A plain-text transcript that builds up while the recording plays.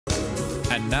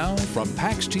And now, from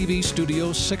PAX TV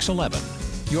Studio 611,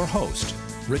 your host,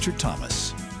 Richard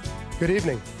Thomas. Good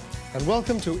evening, and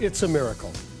welcome to It's a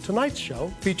Miracle. Tonight's show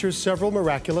features several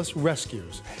miraculous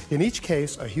rescues. In each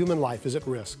case, a human life is at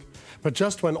risk. But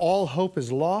just when all hope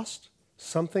is lost,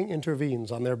 something intervenes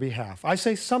on their behalf. I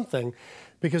say something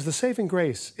because the saving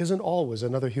grace isn't always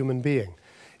another human being.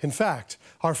 In fact,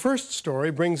 our first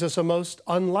story brings us a most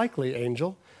unlikely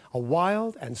angel, a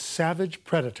wild and savage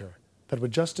predator that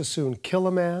would just as soon kill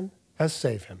a man as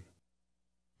save him.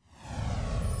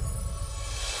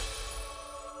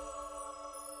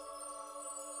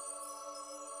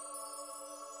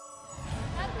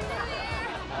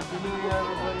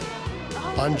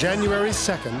 On January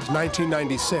 2nd,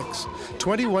 1996,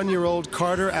 21-year-old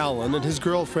Carter Allen and his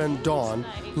girlfriend Dawn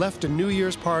left a New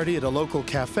Year's party at a local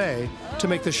cafe to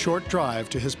make the short drive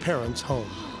to his parents' home.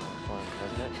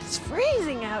 It's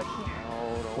freezing out here.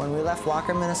 When we left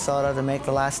Walker, Minnesota to make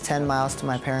the last 10 miles to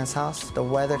my parents' house, the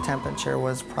weather temperature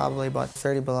was probably about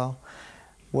 30 below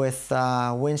with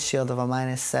a windshield of a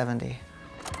 -70.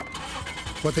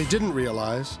 What they didn't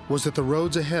realize was that the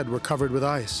roads ahead were covered with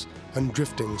ice and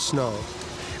drifting snow,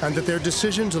 and that their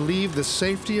decision to leave the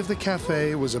safety of the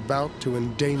cafe was about to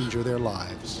endanger their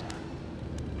lives.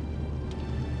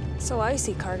 So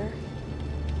icy, Carter.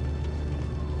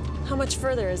 How much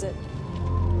further is it?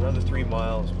 Another 3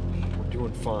 miles. We're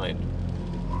doing fine.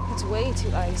 It's way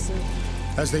too icy.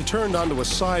 As they turned onto a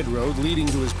side road leading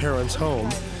to his parents' home,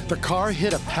 the car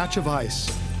hit a patch of ice,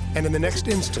 and in the next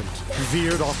instant,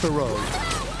 veered off the road,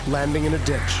 landing in a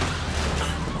ditch.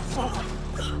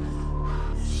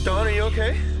 Dawn, are you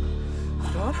okay?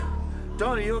 Dawn?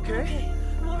 Dawn, are you okay?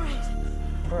 I'm all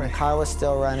right. All right. The car was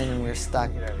still running and we were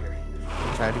stuck. Get out of here.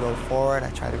 I tried to go forward,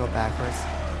 I tried to go backwards,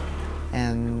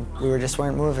 and we just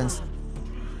weren't moving.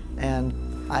 And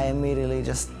I immediately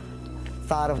just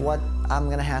thought of what I'm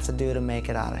gonna have to do to make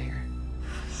it out of here.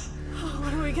 Oh,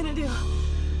 what are we gonna do?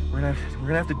 We're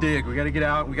gonna have to dig. We gotta get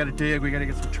out. We gotta dig. We gotta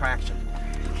get some traction.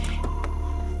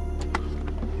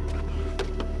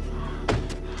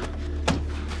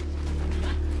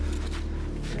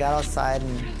 I got outside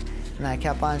and I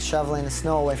kept on shoveling the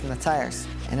snow away from the tires.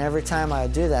 And every time I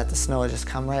would do that, the snow would just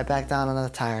come right back down onto the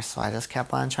tires. So I just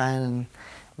kept on trying, and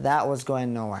that was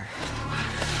going nowhere.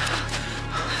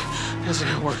 This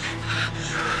isn't gonna work.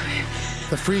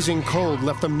 The freezing cold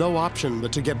left them no option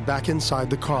but to get back inside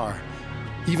the car.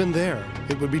 Even there,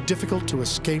 it would be difficult to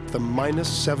escape the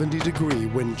 -70-degree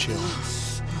wind chill.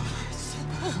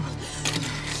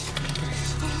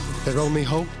 Their only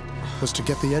hope was to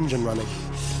get the engine running.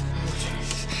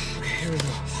 Here we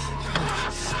go.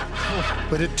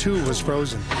 But it too was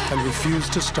frozen and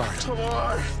refused to start. Come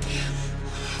on.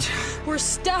 We're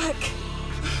stuck.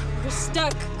 We're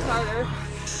stuck, Carter.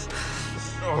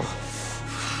 Oh.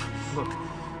 Look,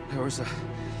 there was a...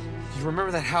 You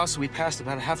remember that house we passed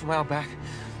about a half a mile back?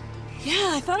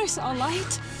 Yeah, I thought I saw a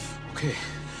light. Okay.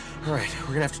 All right,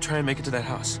 we're gonna have to try and make it to that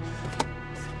house.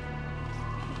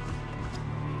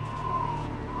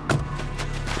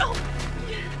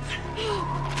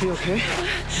 You okay?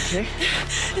 Okay?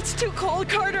 It's too cold,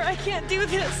 Carter. I can't do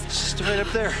this. It's just right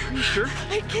up there. Are you sure?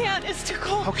 I can't. It's too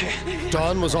cold. Okay.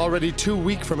 Dawn was already too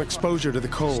weak from exposure to the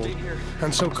cold, Stay here.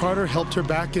 and so Carter helped her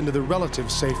back into the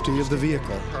relative safety of the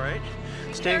vehicle All right.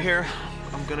 Stay here.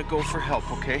 I'm gonna go for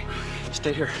help, okay?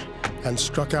 Stay here. and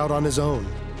struck out on his own.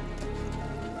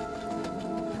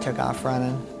 I took off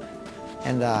running,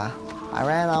 and I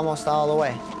ran almost all the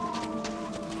way.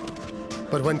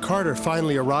 But when Carter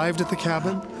finally arrived at the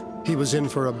cabin, he was in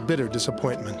for a bitter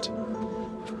disappointment.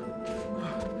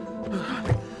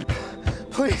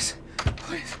 Please,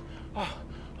 please.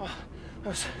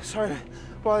 Sorry to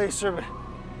bother you, sir, but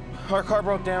our car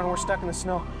broke down and we're stuck in the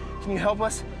snow. Can you help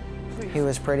us? Please. He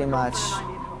was pretty much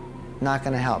not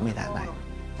gonna help me that night.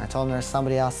 I told him there's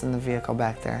somebody else in the vehicle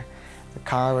back there. The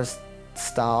car was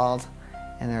stalled,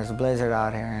 and there's a blizzard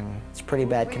out here, and it's pretty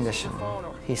bad condition.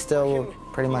 He still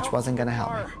pretty much wasn't gonna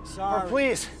help me. Oh,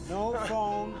 please. No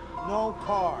phone, no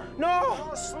car. No!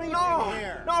 No sleeping No!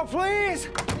 here. No, please!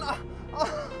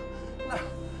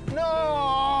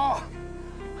 No!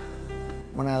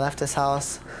 When I left his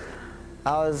house,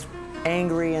 I was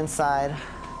angry inside,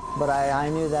 but I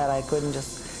knew that I couldn't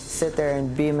just sit there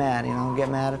and be mad, you know, get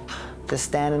mad, just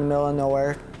stand in the middle of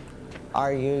nowhere,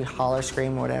 argue, holler,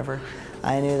 scream, whatever.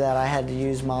 I knew that I had to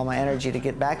use all my energy to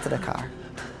get back to the car.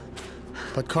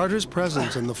 But Carter's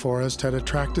presence in the forest had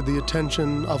attracted the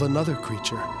attention of another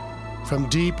creature. From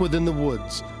deep within the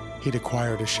woods, he'd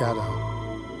acquired a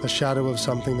shadow of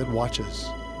something that watches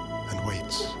and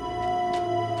waits.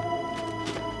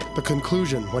 The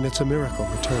conclusion when It's a Miracle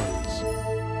returns.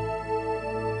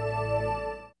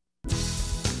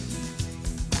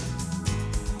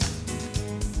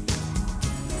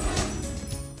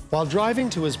 While driving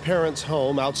to his parents'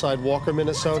 home outside Walker,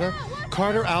 Minnesota,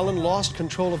 Carter Allen lost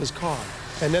control of his car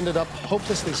and ended up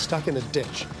hopelessly stuck in a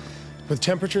ditch. With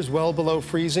temperatures well below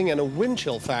freezing and a wind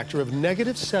chill factor of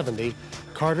 -70,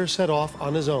 Carter set off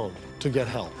on his own to get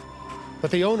help.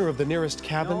 But the owner of the nearest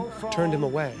cabin turned him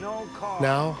away.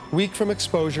 Now, weak from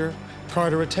exposure,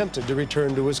 Carter attempted to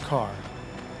return to his car.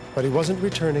 But he wasn't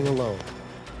returning alone.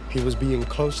 He was being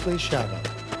closely shadowed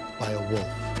by a wolf.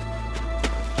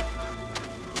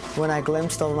 When I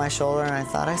glimpsed over my shoulder and I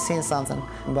thought I seen something,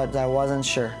 but I wasn't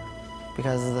sure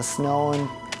because of the snow and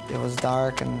it was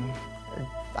dark and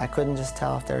I couldn't just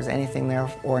tell if there was anything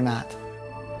there or not.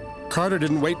 Carter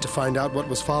didn't wait to find out what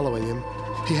was following him.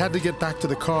 He had to get back to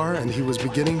the car and he was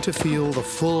beginning to feel the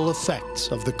full effects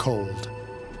of the cold.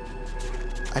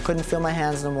 I couldn't feel my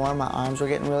hands no more. My arms were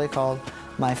getting really cold.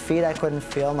 My feet I couldn't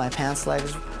feel. My pants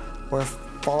legs were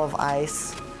full of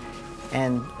ice.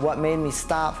 And what made me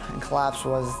stop and collapse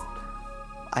was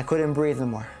I couldn't breathe no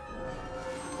more.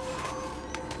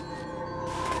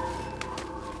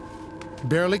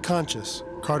 Barely conscious,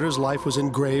 Carter's life was in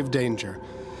grave danger.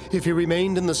 If he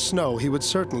remained in the snow, he would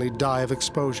certainly die of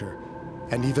exposure.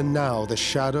 And even now, the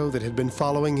shadow that had been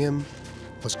following him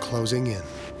was closing in.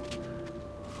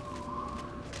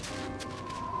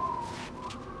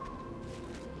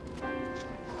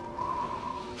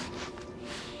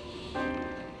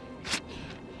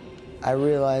 I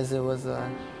realized it was a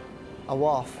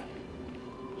wolf,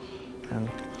 and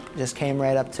just came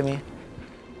right up to me.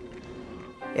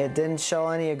 It didn't show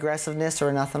any aggressiveness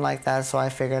or nothing like that, so I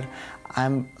figured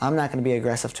I'm not going to be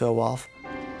aggressive to a wolf.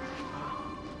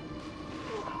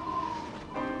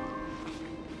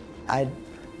 I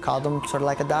called him sort of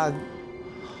like a dog.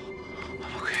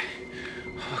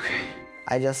 Okay.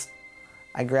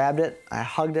 I grabbed it, I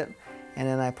hugged it, and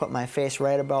then I put my face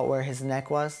right about where his neck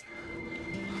was.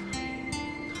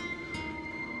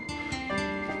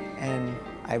 And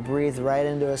I breathed right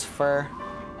into his fur.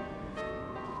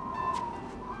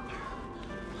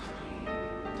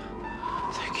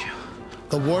 Thank you.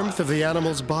 The warmth of the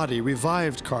animal's body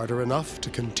revived Carter enough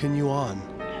to continue on.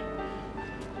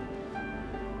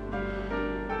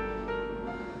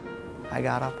 I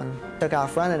got up and took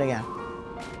off running again.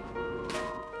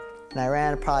 And I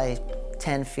ran probably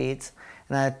 10 feet,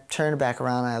 and I turned back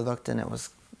around and I looked and it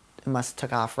must have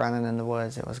took off running in the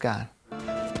woods. It was gone.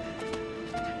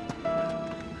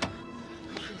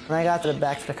 When I got to the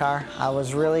back of the car, I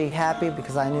was really happy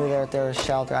because I knew that there was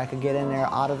shelter. I could get in there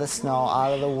out of the snow,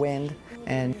 out of the wind,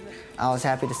 and I was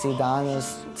happy to see Don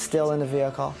was still in the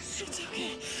vehicle. It's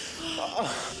okay.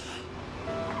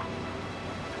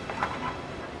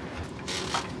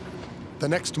 The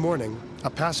next morning, a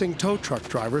passing tow truck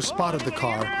driver spotted the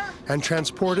car and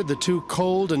transported the two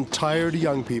cold and tired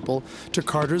young people to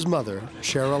Carter's mother,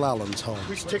 Cheryl Allen's home.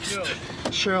 Please take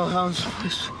Cheryl Allen's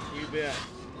place. You bet.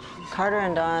 Carter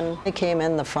and Don, they came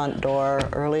in the front door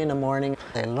early in the morning.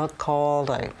 They looked cold.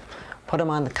 I put them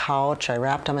on the couch. I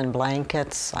wrapped them in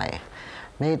blankets. I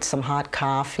made some hot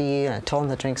coffee. I told them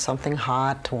to drink something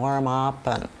hot to warm up,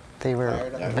 and they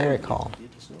were very cold.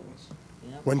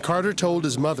 When Carter told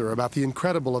his mother about the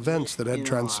incredible events that had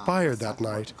transpired that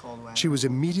night, she was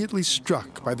immediately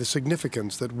struck by the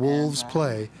significance that wolves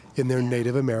play in their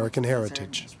Native American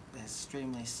heritage.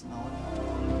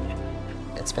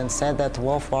 It's been said that the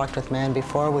wolf walked with man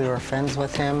before. We were friends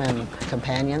with him and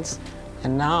companions.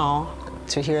 And now,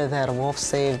 to hear that a wolf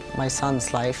saved my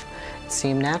son's life, it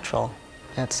seemed natural.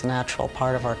 It's a natural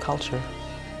part of our culture.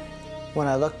 When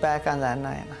I look back on that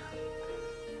night,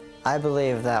 I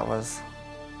believe that was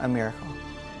a miracle.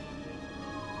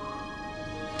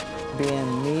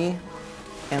 Being me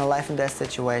in a life and death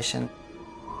situation.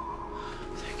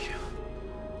 Thank you.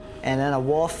 And then a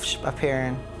wolf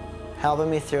appearing, helping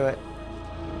me through it.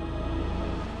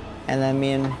 And then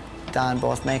me and Don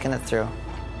both making it through.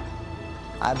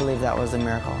 I believe that was a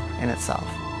miracle in itself.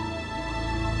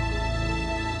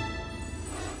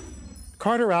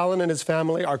 Carter Allen and his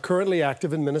family are currently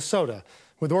active in Minnesota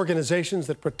with organizations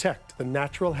that protect the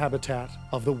natural habitat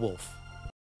of the wolf.